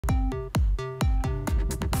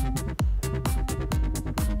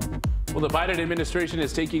Well, the Biden administration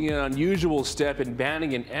is taking an unusual step in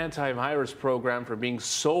banning an antivirus program from being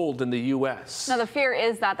sold in the U.S. Now, the fear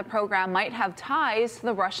is that the program might have ties to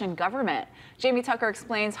the Russian government. Jamie Tucker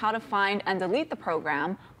explains how to find and delete the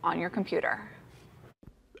program on your computer.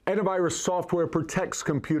 Antivirus software protects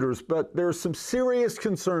computers, but there are some serious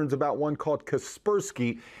concerns about one called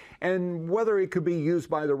Kaspersky and whether it could be used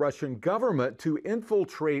by the Russian government to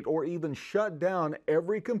infiltrate or even shut down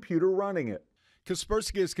every computer running it.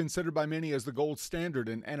 Kaspersky is considered by many as the gold standard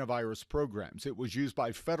in antivirus programs. It was used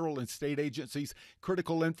by federal and state agencies,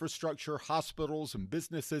 critical infrastructure, hospitals, and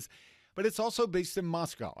businesses. But it's also based in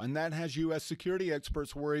Moscow, and that has U.S. security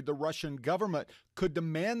experts worried the Russian government could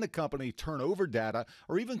demand the company turn over data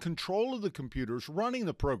or even control of the computers running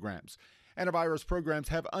the programs. Antivirus programs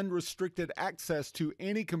have unrestricted access to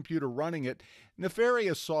any computer running it.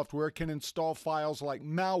 Nefarious software can install files like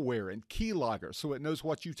malware and keylogger so it knows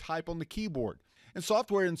what you type on the keyboard. And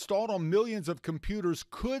software installed on millions of computers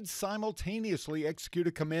could simultaneously execute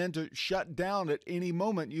a command to shut down at any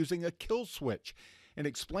moment using a kill switch. In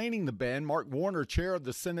explaining the ban, Mark Warner, chair of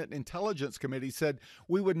the Senate Intelligence Committee, said,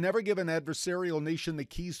 "We would never give an adversarial nation the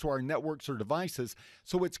keys to our networks or devices,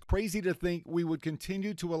 so it's crazy to think we would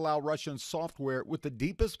continue to allow Russian software with the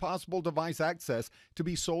deepest possible device access to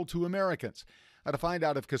be sold to Americans." Now, to find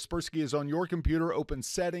out if Kaspersky is on your computer, open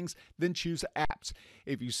Settings, then choose Apps.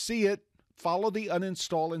 If you see it, follow the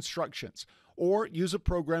uninstall instructions. Or use a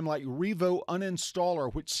program like Revo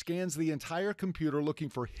Uninstaller, which scans the entire computer looking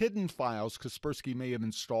for hidden files Kaspersky may have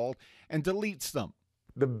installed and deletes them.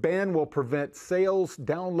 The ban will prevent sales,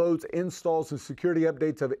 downloads, installs, and security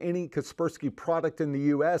updates of any Kaspersky product in the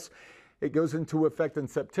U.S. It goes into effect in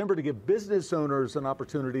September to give business owners an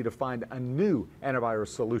opportunity to find a new antivirus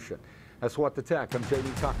solution. That's What the Tech. I'm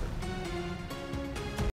Jamie Tucker.